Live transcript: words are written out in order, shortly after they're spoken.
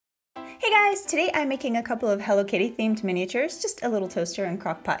Hey guys, today I'm making a couple of Hello Kitty themed miniatures, just a little toaster and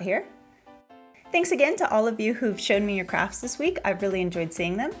Crockpot here. Thanks again to all of you who've shown me your crafts this week. I've really enjoyed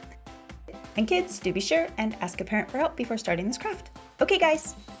seeing them. And kids, do be sure and ask a parent for help before starting this craft. Okay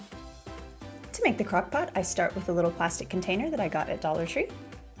guys! To make the Crockpot, I start with a little plastic container that I got at Dollar Tree.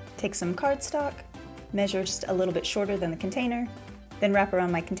 Take some cardstock, measure just a little bit shorter than the container, then wrap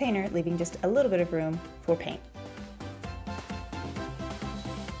around my container, leaving just a little bit of room for paint.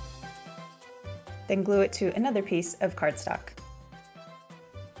 Then glue it to another piece of cardstock.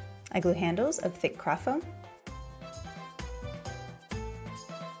 I glue handles of thick craft foam.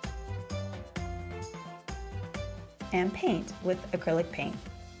 And paint with acrylic paint.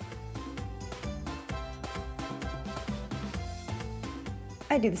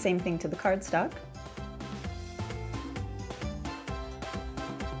 I do the same thing to the cardstock.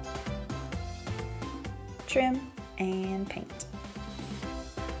 Trim and paint.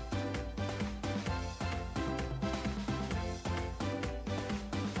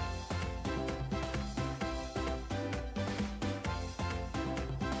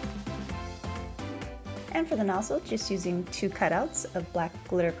 And for the nozzle, just using 2 cutouts of black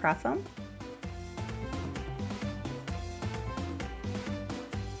glitter craft foam.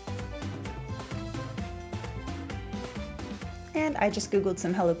 And I just Googled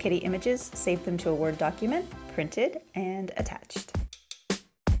some Hello Kitty images, saved them to a Word document, printed, and attached.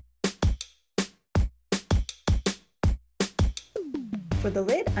 For the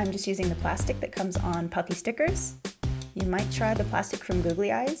lid, I'm just using the plastic that comes on puffy stickers. You might try the plastic from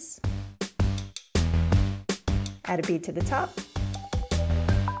Googly Eyes. Add a bead to the top.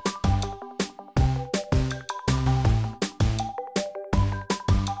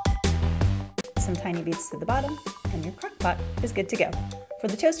 Some tiny beads to the bottom, and your Crockpot is good to go. For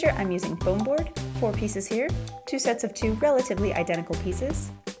the toaster, I'm using foam board, 4 pieces here, 2 sets of 2 relatively identical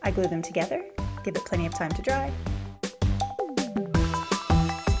pieces. I glue them together, give it plenty of time to dry,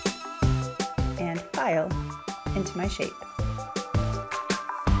 and file into my shape.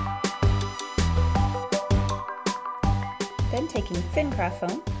 Then taking thin craft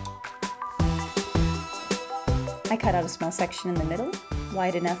foam, I cut out a small section in the middle,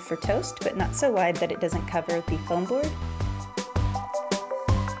 wide enough for toast, but not so wide that it doesn't cover the foam board.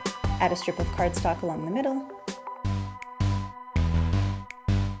 Add a strip of cardstock along the middle.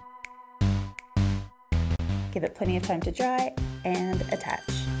 Give it plenty of time to dry and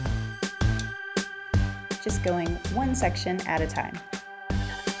attach. Just going one section at a time.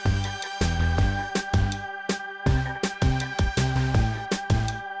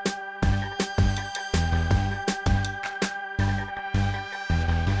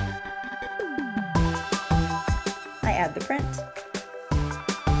 Add the print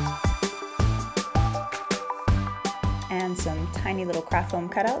and some tiny little craft foam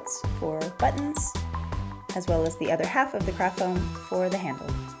cutouts for buttons, as well as the other half of the craft foam for the handle.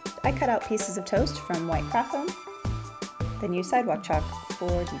 I cut out pieces of toast from white craft foam, then use sidewalk chalk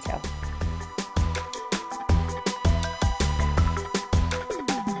for detail.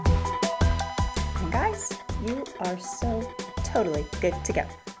 And guys, you are so totally good to go.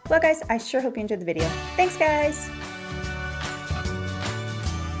 Well guys, I sure hope you enjoyed the video. Thanks guys!